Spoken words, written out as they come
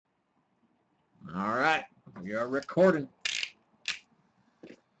We are recording.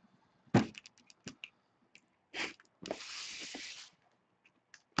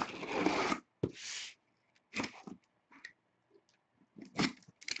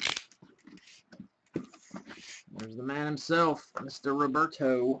 There's the man himself, Mr.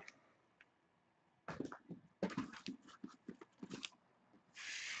 Roberto.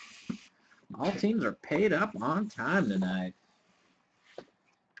 All teams are paid up on time tonight.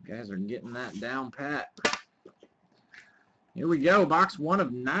 You guys are getting that down pat. Here we go, box 1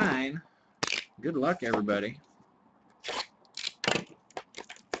 of 9. Good luck, everybody.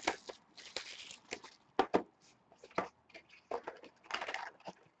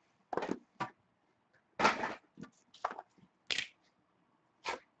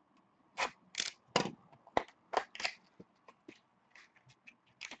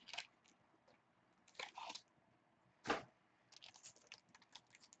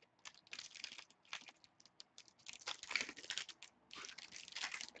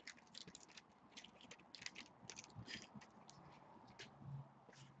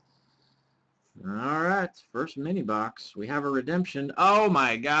 All right, first mini box. We have a redemption. Oh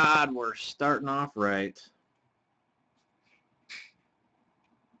my God, we're starting off right.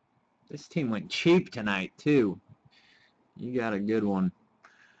 This team went cheap tonight too. You got a good one.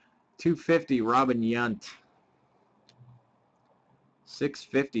 250 Robin Yount.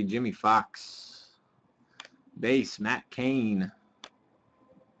 650 Jimmy Fox. Base Matt Cain.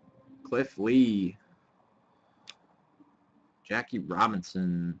 Cliff Lee. Jackie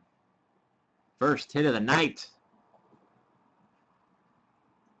Robinson. First hit of the night.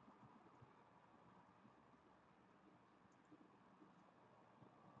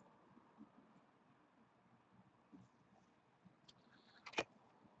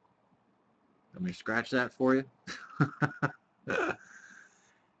 Let me scratch that for you.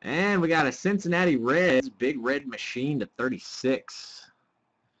 And we got a Cincinnati Reds Big Red Machine to 36.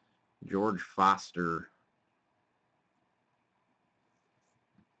 George Foster.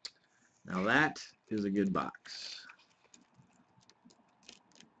 Now that is a good box.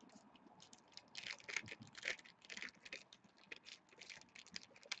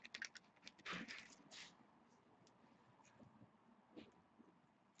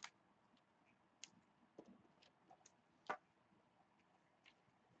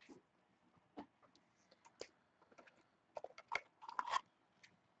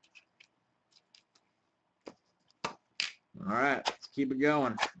 All right, let's keep it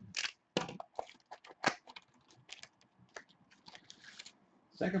going.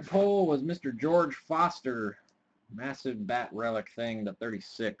 Second pull was Mr. George Foster. Massive bat relic thing to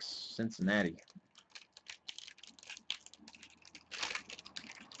 36, Cincinnati.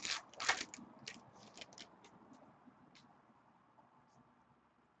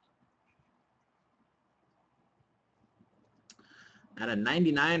 At a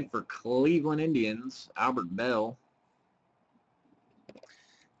 99 for Cleveland Indians, Albert Bell.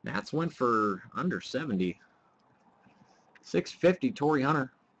 Nats went for under 70. 650, Torrey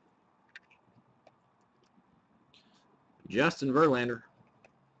Hunter. Justin Verlander.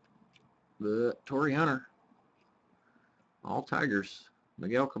 Torrey Hunter. All Tigers.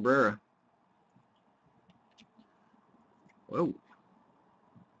 Miguel Cabrera. Whoa.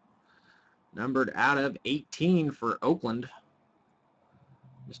 Numbered out of 18 for Oakland.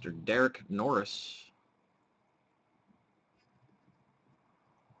 Mr. Derek Norris.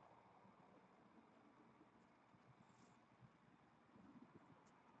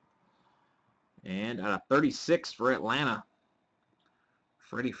 And out of 36 for Atlanta,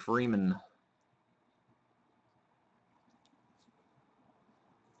 Freddie Freeman.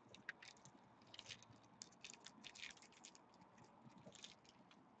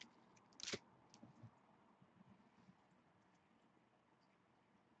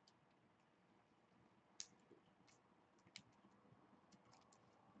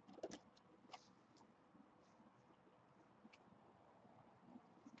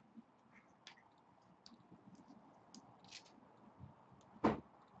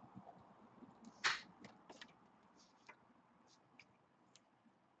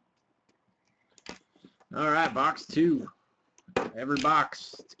 All right, box 2. Every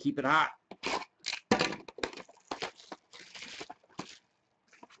box to keep it hot.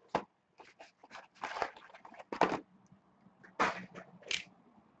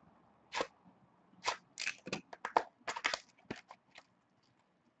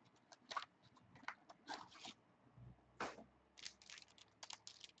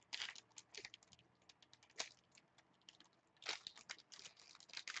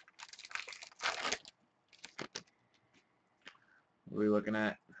 What are we looking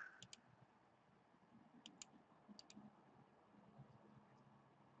at?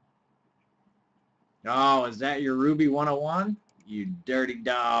 Oh, is that your Ruby 101? You dirty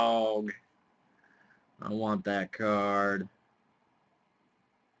dog. I want that card.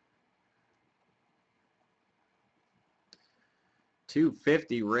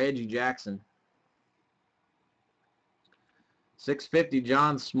 $250, Reggie Jackson. $650,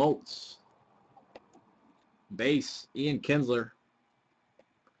 John Smoltz. Base, Ian Kinsler.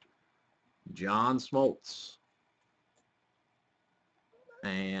 John Smoltz.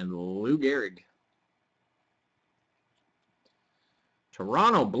 And Lou Gehrig.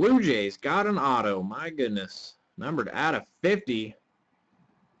 Toronto Blue Jays got an auto. My goodness. Numbered out of 50.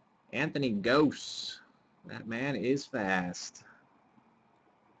 Anthony Gose. That man is fast.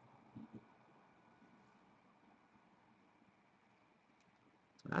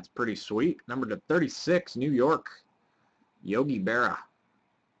 That's pretty sweet. Number to 36, New York, Yogi Berra.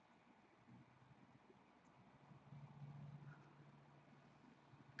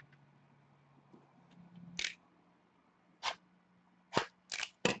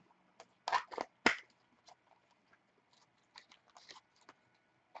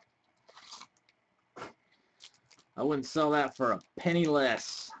 I wouldn't sell that for a penny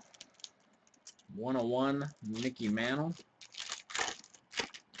less. 101, Mickey Mantle.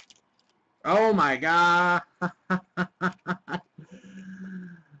 Oh my God.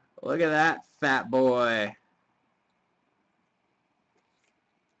 Look at that fat boy.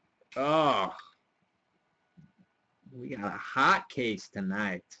 Oh. We got a hot case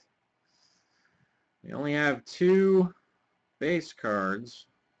tonight. We only have 2 base cards.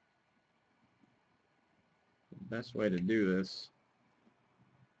 Best way to do this.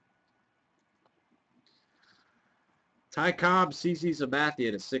 Ty Cobb, CC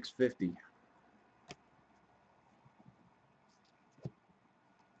Sabathia to 650.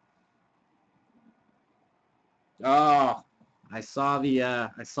 Oh, I saw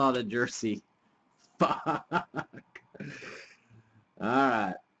the jersey. Fuck. All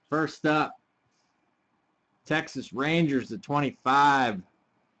right. First up, Texas Rangers to 25.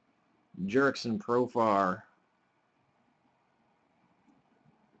 Jurickson Profar.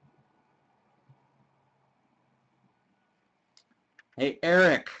 Hey,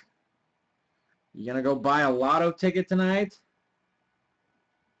 Eric, you gonna go buy a lotto ticket tonight?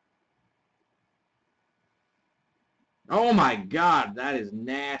 Oh my God, that is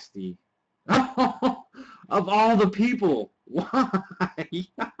nasty. Of all the people, why?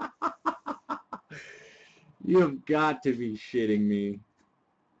 You have got to be shitting me.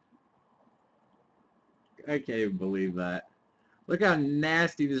 I can't even believe that. Look how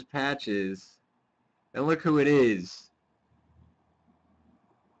nasty this patch is. And look who it is.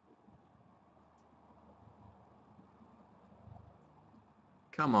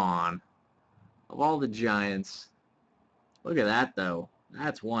 Come on. Of all the Giants. Look at that, though.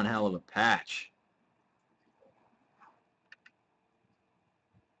 That's one hell of a patch.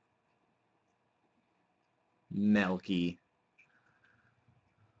 Melky.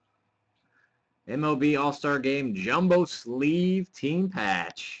 MLB All-Star Game Jumbo Sleeve Team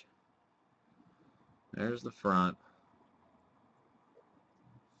Patch. There's the front.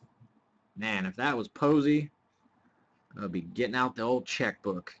 Man, if that was Posey, I would be getting out the old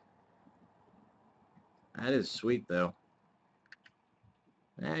checkbook. That is sweet, though.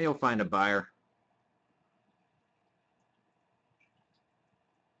 You'll find a buyer.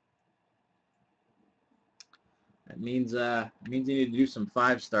 That means you need to do some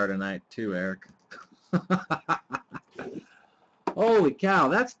 5-star tonight too, Eric. Holy cow,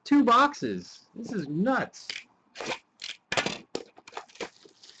 that's 2 boxes. This is nuts.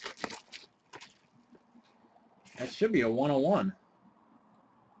 That should be a 101.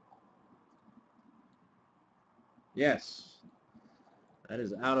 Yes. That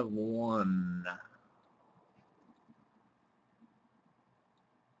is out of 1.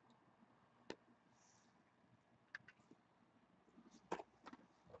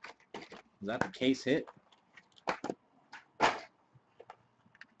 Is that the case hit?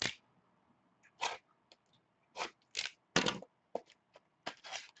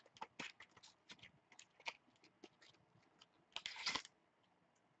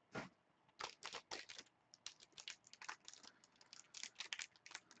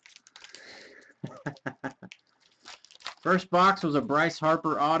 First box was a Bryce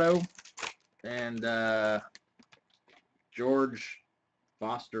Harper auto and George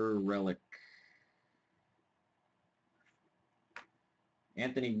Foster relic.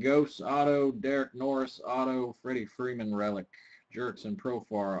 Anthony Gose auto, Derek Norris auto, Freddie Freeman relic, Jurickson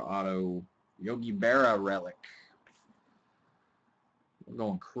Profar auto, Yogi Berra relic. We're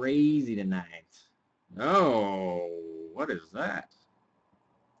going crazy tonight. Oh, what is that?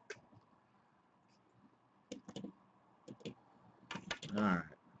 All right.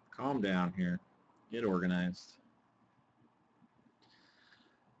 Calm down here. Get organized.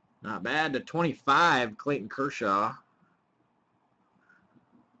 Not bad. To 25, Clayton Kershaw.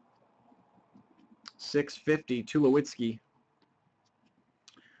 650, Tulowitzki.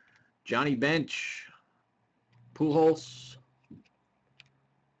 Johnny Bench. Pujols.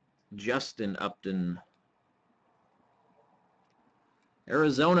 Justin Upton.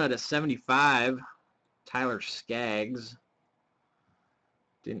 Arizona to 75, Tyler Skaggs.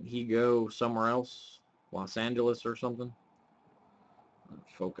 Didn't he go somewhere else? Los Angeles or something?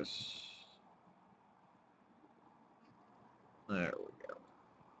 Focus. There we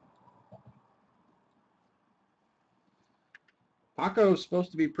go. Paco's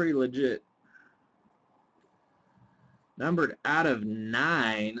supposed to be pretty legit. Numbered out of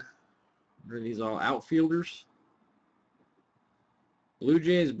 9. Are these all outfielders? Blue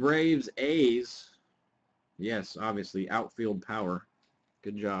Jays, Braves, A's. Yes, obviously, outfield power.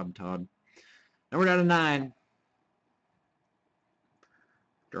 Good job, Todd. Numbered out of 9.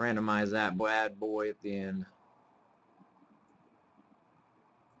 To randomize that bad boy at the end.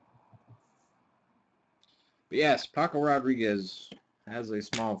 But yes, Paco Rodriguez has a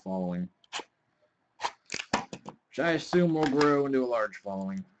small following, which I assume will grow into a large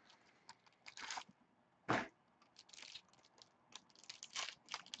following.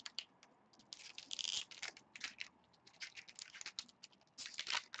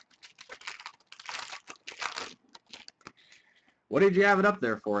 What did you have it up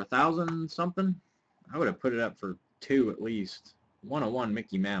there for? 1,000 something? I would have put it up for 2 at least. 101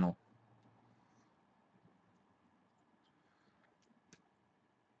 Mickey Mantle.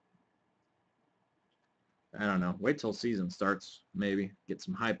 I don't know. Wait till season starts, maybe. Get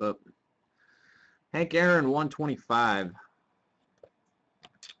some hype up. Hank Aaron, 125.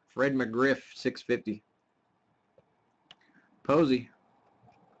 Fred McGriff, 650. Posey.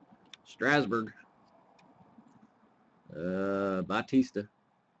 Strasburg. Bautista.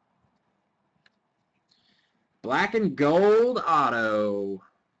 Black and gold auto.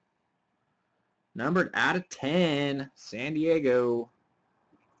 Numbered out of 10. San Diego.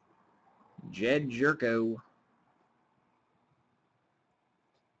 Jed Jerko.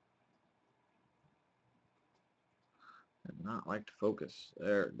 I'd not like to focus.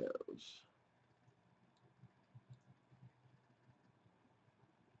 There it goes.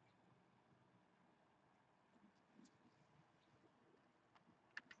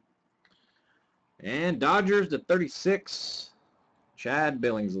 And Dodgers to 36, Chad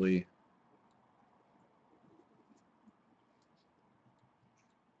Billingsley.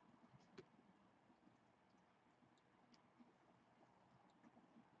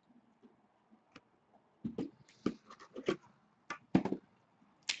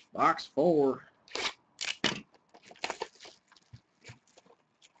 Box 4.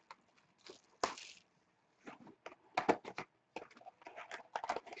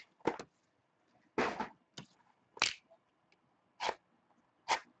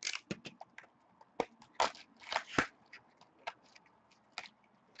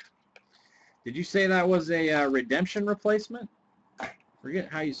 Did you say that was a redemption replacement? Forget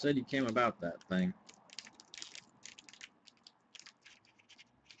how you said you came about that thing.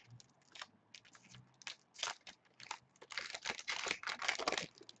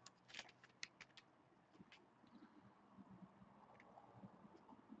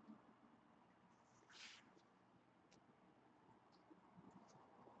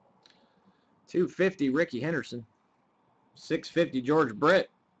 $250 Ricky Henderson. $650 George Brett.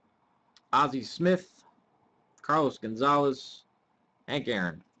 Ozzie Smith. Carlos Gonzalez. Hank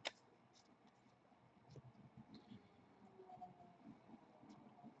Aaron.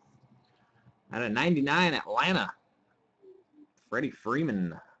 Out of 99, Atlanta. Freddie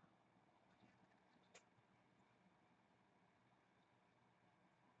Freeman.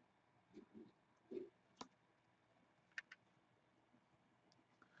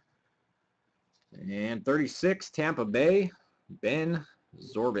 And 36, Tampa Bay, Ben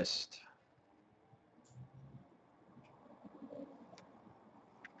Zorbist.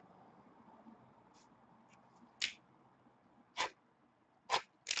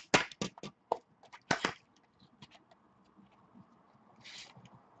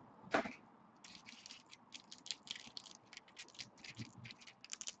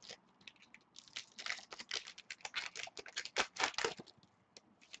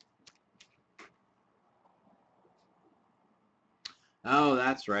 Oh,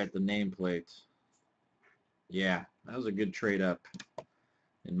 that's right, the nameplate. Yeah, that was a good trade up,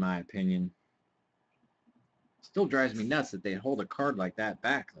 in my opinion. Still drives me nuts that they hold a card like that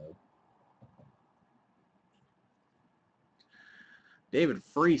back, though. David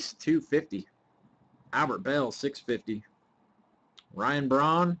Freese, 250. Albert Bell, 650. Ryan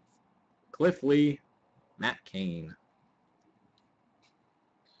Braun, Cliff Lee, Matt Cain.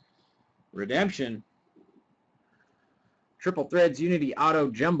 Redemption. Triple Threads Unity Auto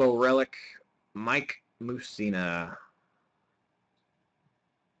Jumbo Relic, Mike Mussina.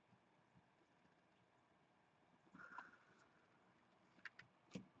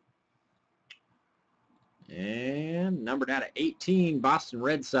 And numbered out of 18, Boston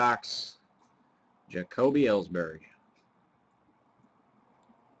Red Sox, Jacoby Ellsbury.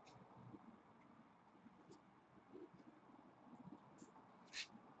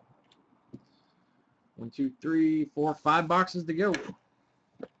 One, two, three, four, 5 boxes to go.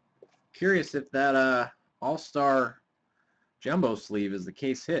 Curious if that All-Star Jumbo sleeve is the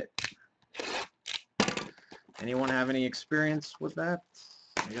case hit. Anyone have any experience with that?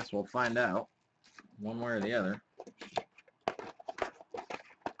 I guess we'll find out one way or the other.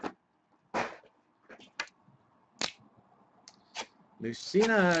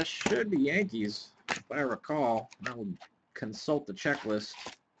 Mussina should be Yankees, if I recall. I will consult the checklist,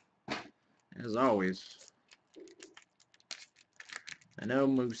 as always. I know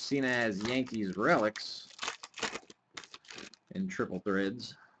Mussina has Yankees relics in Triple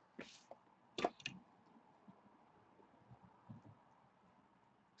Threads.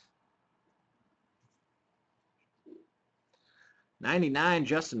 '99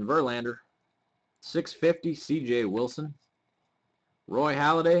 Justin Verlander, 650 C.J. Wilson, Roy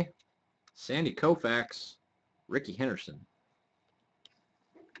Halladay, Sandy Koufax, Ricky Henderson.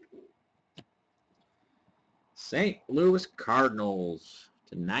 St. Louis Cardinals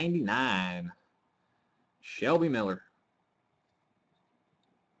 /99, Shelby Miller.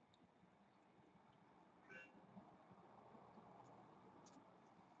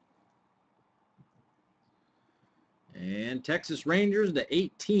 And Texas Rangers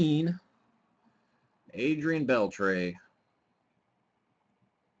 /18, Adrian Beltre.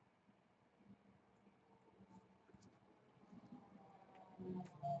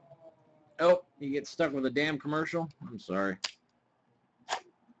 Oh, you get stuck with a damn commercial? I'm sorry.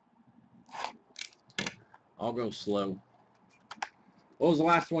 I'll go slow. What was the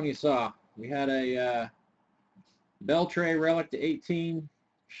last one you saw? We had a Beltre relic /18,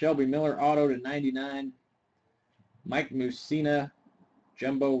 Shelby Miller auto /99, Mike Mussina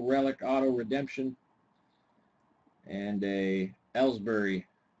jumbo relic auto redemption, and a Ellsbury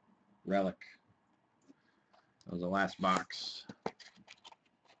relic. That was the last box.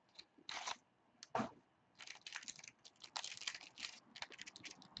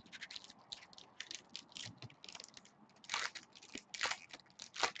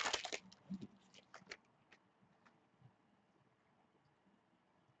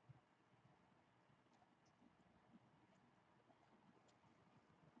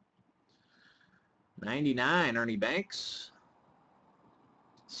 '99 Ernie Banks,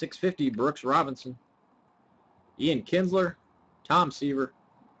 650 Brooks Robinson, Ian Kinsler, Tom Seaver,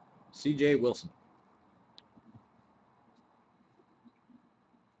 C.J. Wilson.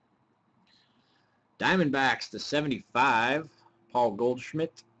 Diamondbacks /75, Paul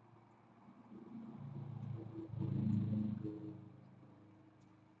Goldschmidt.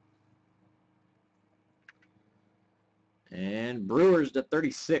 And Brewers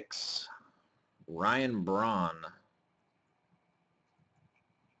 /36, Ryan Braun.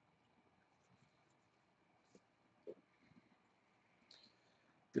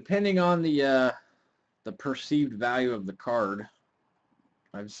 Depending on the perceived value of the card,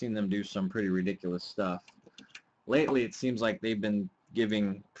 I've seen them do some pretty ridiculous stuff. Lately, it seems like they've been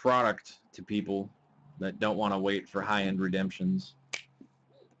giving product to people that don't want to wait for high-end redemptions.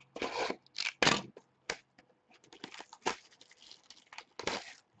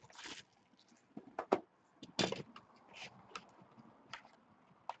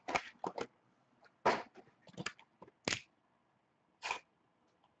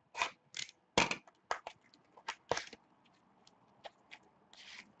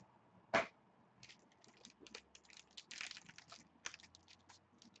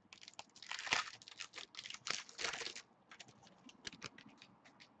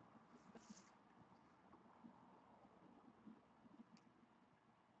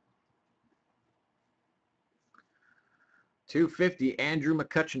 $250 Andrew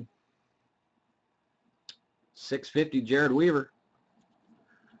McCutchen, $650 Jared Weaver,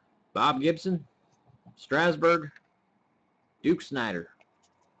 Bob Gibson, Strasburg, Duke Snyder.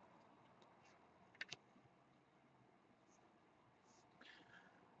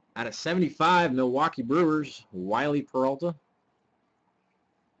 Out of 75 Milwaukee Brewers, Wiley Peralta.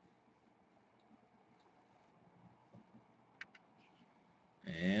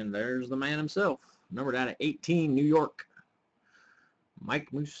 And there's the man himself. Numbered out of 18, New York. Mike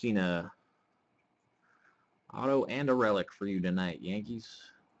Mussina. Auto and a relic for you tonight, Yankees.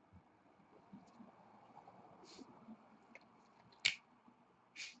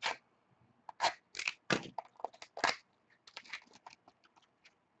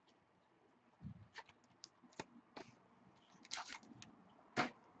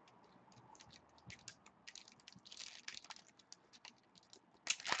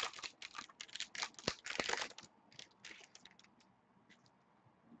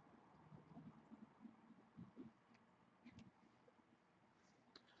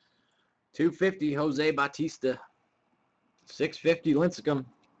 $250, Jose Bautista. $650, Lincecum.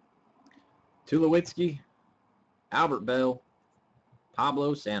 Tulowitzki. Albert Bell.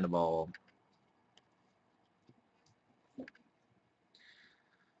 Pablo Sandoval.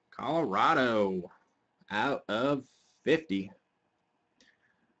 Colorado. Out of 50.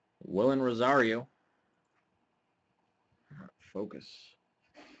 Willen Rosario. Focus.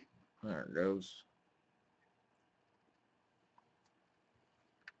 There it goes.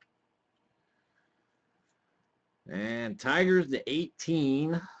 And Tigers to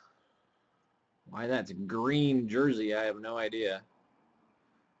 18. Why that's green jersey, I have no idea.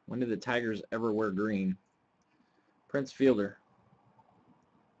 When did the Tigers ever wear green? Prince Fielder.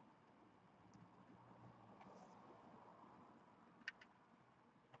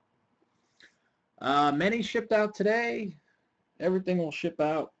 Many shipped out today. Everything will ship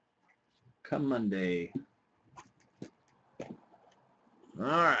out come Monday. All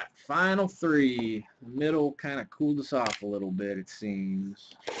right, final three. Middle kind of cooled us off a little bit, it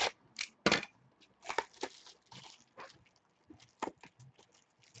seems.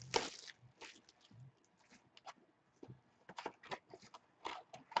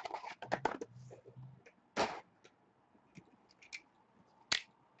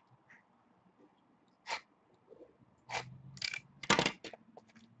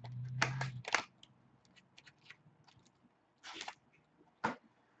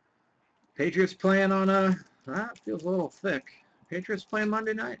 Patriots playing on that feels a little thick. Patriots playing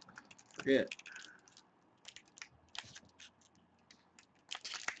Monday night? Forget.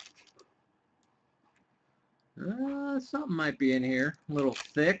 Something might be in here. A little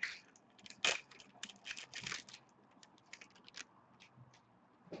thick.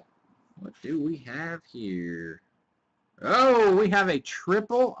 What do we have here? Oh, we have a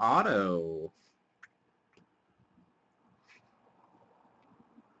triple auto.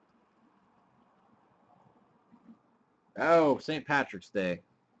 Oh, St. Patrick's Day.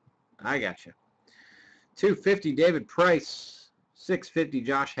 I got you. $250, David Price. $650,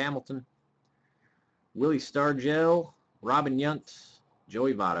 Josh Hamilton. Willie Stargell. Robin Yount.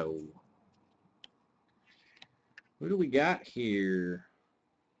 Joey Votto. Who do we got here?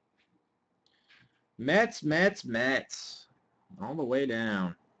 Mets. All the way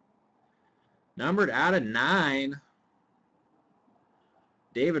down. Numbered out of 9.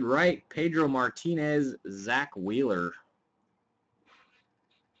 David Wright, Pedro Martinez, Zach Wheeler.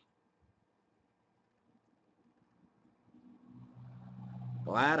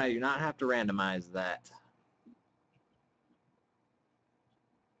 Glad I do not have to randomize that.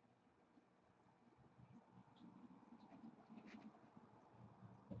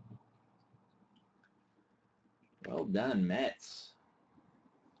 Well done, Mets.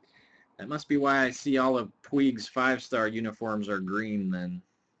 That must be why I see all of Puig's 5-star uniforms are green then.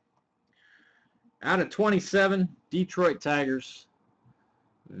 Out of 27, Detroit Tigers,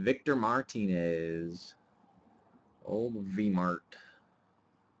 Victor Martinez. Old V-Mart.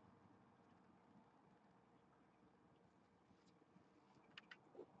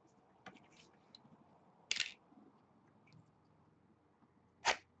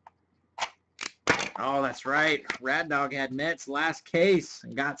 Oh, that's right. Rad Dog had Mets last case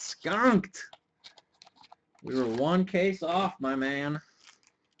and got skunked. We were one case off, my man.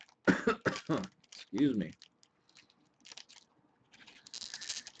 Excuse me.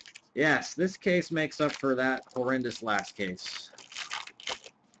 Yes, this case makes up for that horrendous last case.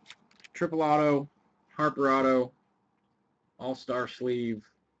 Triple auto, Harper auto, all-star sleeve.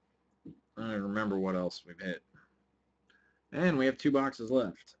 I don't remember what else we've hit. And we have 2 boxes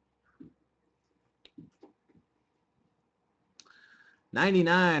left.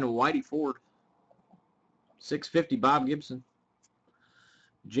 99, Whitey Ford. 650, Bob Gibson.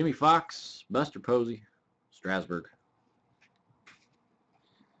 Jimmy Fox, Buster Posey, Strasburg.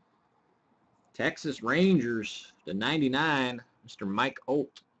 Texas Rangers to 99, Mr. Mike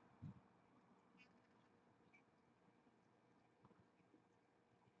Holt.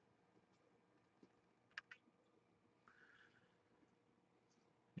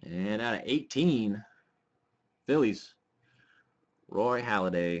 And out of 18, Phillies, Roy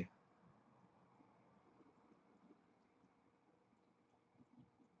Halladay.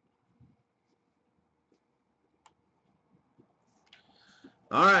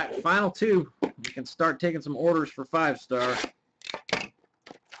 All right, final two. We can start taking some orders for 5-star.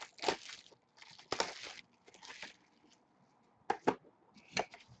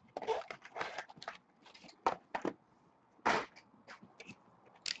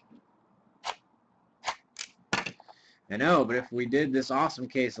 I know, but if we did this awesome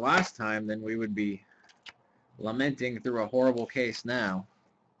case last time, then we would be lamenting through a horrible case now.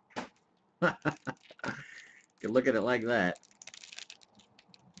 You could look at it like that.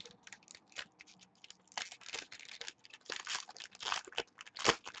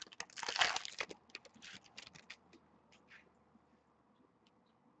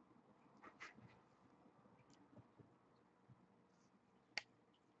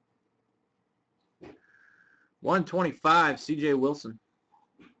 $125, C.J. Wilson.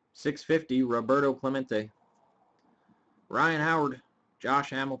 $650, Roberto Clemente. Ryan Howard, Josh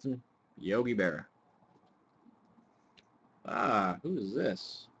Hamilton, Yogi Berra. Who is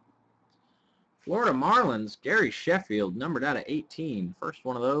this? Florida Marlins, Gary Sheffield, numbered out of 18. First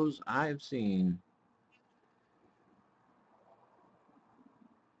one of those I've seen.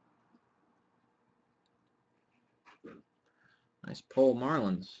 Nice pull,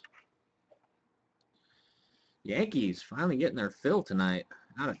 Marlins. Yankees finally getting their fill tonight.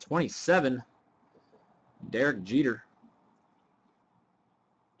 Out of 27, Derek Jeter.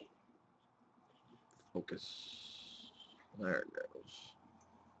 Focus. There it goes.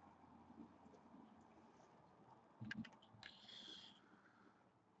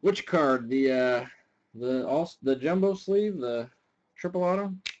 Which card? The jumbo sleeve, the triple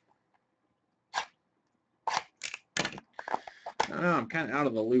auto? I don't know, I'm kind of out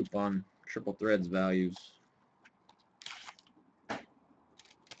of the loop on triple threads values.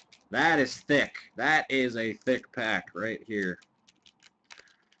 That is thick. That is a thick pack right here.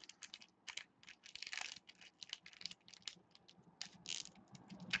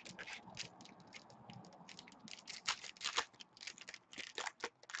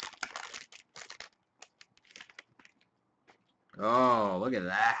 Oh, look at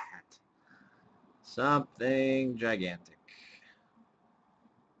that. Something gigantic.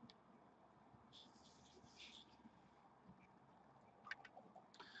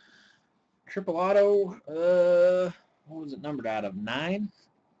 Triple auto, what was it numbered out of? 9?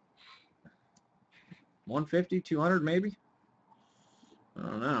 150, 200 maybe? I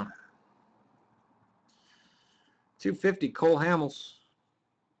don't know. 250, Cole Hamels.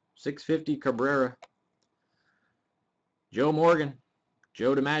 650, Cabrera. Joe Morgan.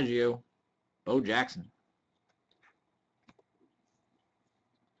 Joe DiMaggio. Bo Jackson.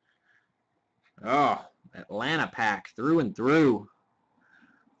 Oh, Atlanta pack through and through.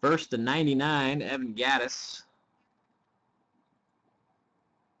 First to 99, Evan Gattis.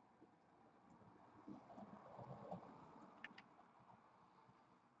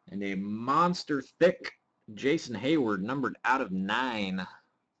 And a monster thick Jason Hayward, numbered out of 9.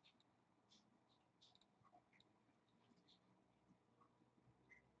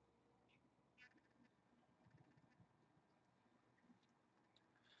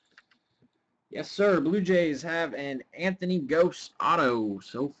 Yes, sir. Blue Jays have an Anthony Ghost auto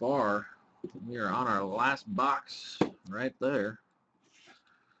so far. We are on our last box right there.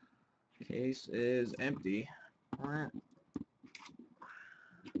 Case is empty.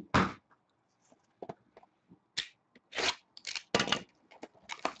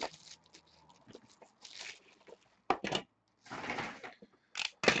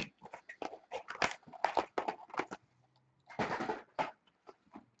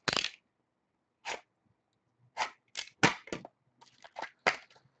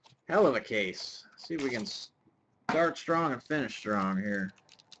 Hell of a case. See if we can start strong and finish strong here.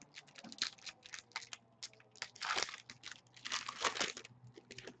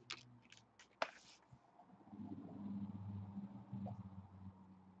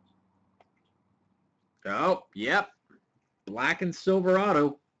 Oh, yep. Black and silver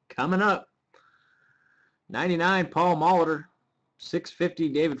auto coming up. 99, Paul Molitor. 650,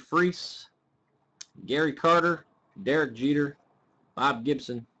 David Freese. Gary Carter. Derek Jeter. Bob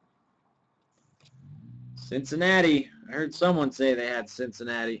Gibson. Cincinnati. I heard someone say they had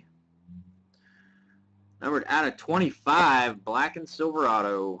Cincinnati. Numbered out of 25, black and silver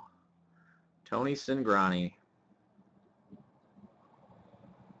auto. Tony Cingrani.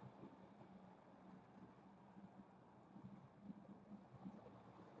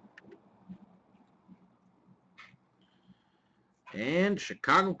 And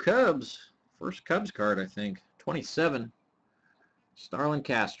Chicago Cubs. First Cubs card, I think. 27. Starlin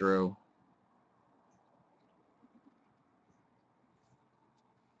Castro.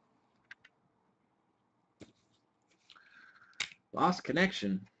 Lost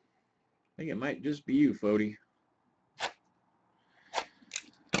connection. I think it might just be you, Fody.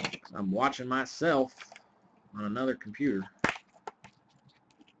 I'm watching myself on another computer.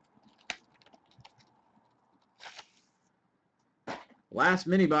 Last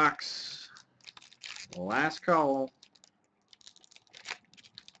mini box. Last call.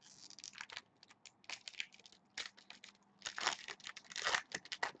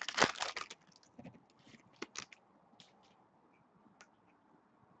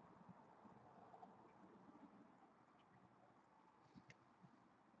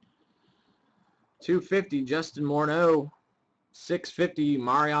 $250 Justin Morneau. $650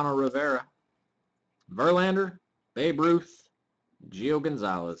 Mariano Rivera. Verlander, Babe Ruth, Gio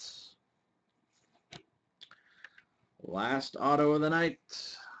Gonzalez. Last auto of the night.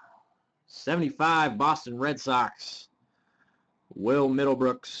 75 Boston Red Sox. Will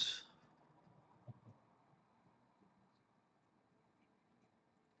Middlebrooks.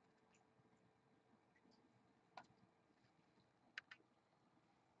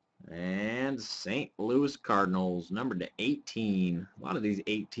 And St. Louis Cardinals, numbered to 18. A lot of these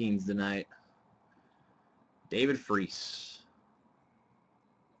 18s tonight. David Freese.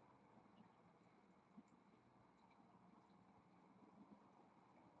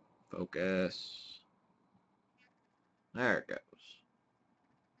 Focus. There it goes.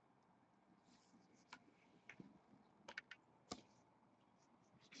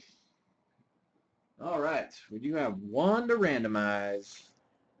 All right, we do have one to randomize.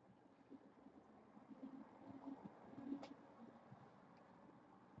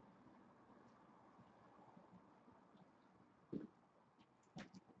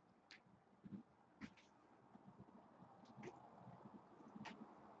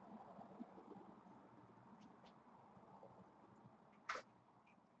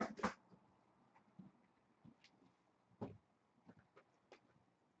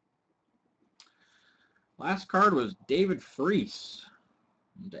 Last card was David Freese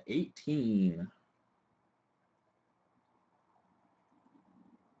to 18.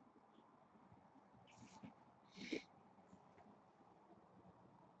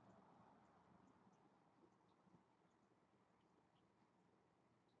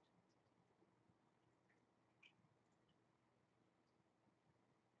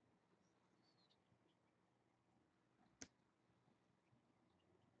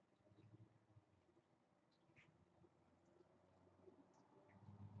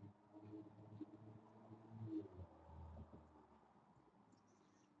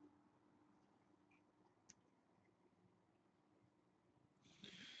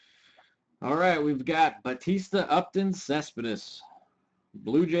 All right, we've got Batista, Upton, Cespedes.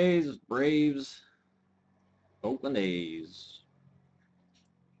 Blue Jays, Braves, Oakland A's.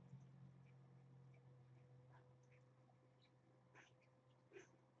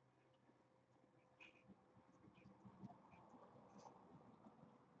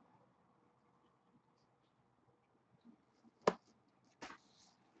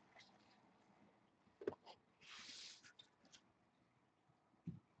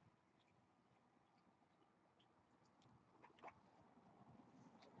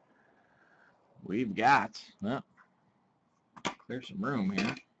 We've got, well, clear some room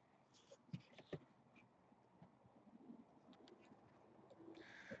here.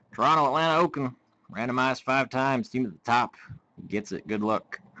 Toronto, Atlanta, Oakland. Randomized 5 times. Team at the top gets it. Good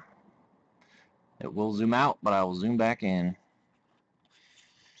luck. It will zoom out, but I will zoom back in.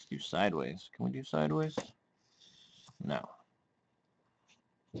 Let's do sideways. Can we do sideways? No.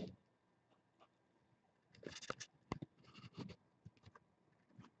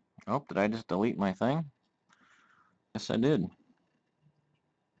 Oh, did I just delete my thing? Yes, I did.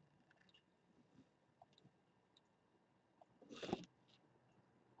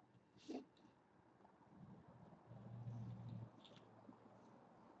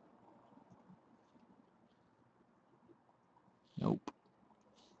 Nope.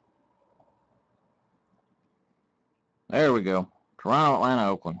 There we go. Toronto, Atlanta,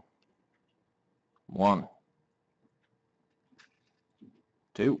 Oakland. 1,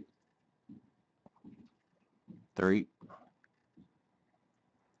 2, 3,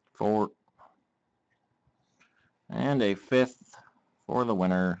 4, and a 5th for the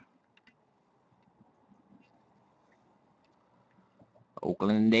winner.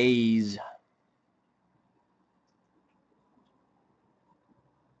 Oakland A's.